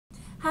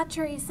Hi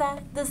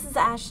Teresa, this is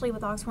Ashley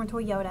with Oxmoor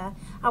Toyota.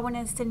 I want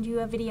to send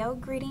you a video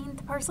greeting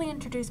to personally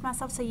introduce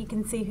myself so you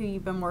can see who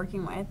you've been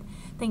working with.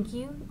 Thank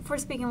you for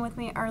speaking with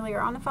me earlier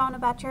on the phone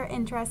about your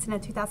interest in a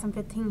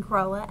 2015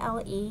 Corolla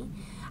LE.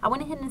 I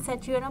went ahead and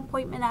set you an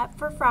appointment up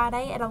for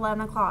Friday at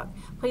 11 o'clock.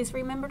 Please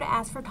remember to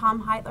ask for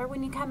Tom Heitler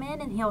when you come in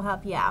and he'll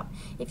help you out.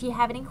 If you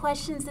have any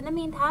questions in the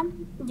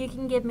meantime, you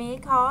can give me a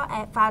call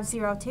at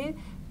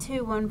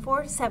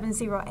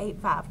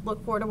 502-214-7085.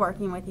 Look forward to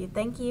working with you.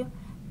 Thank you.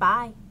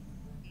 Bye.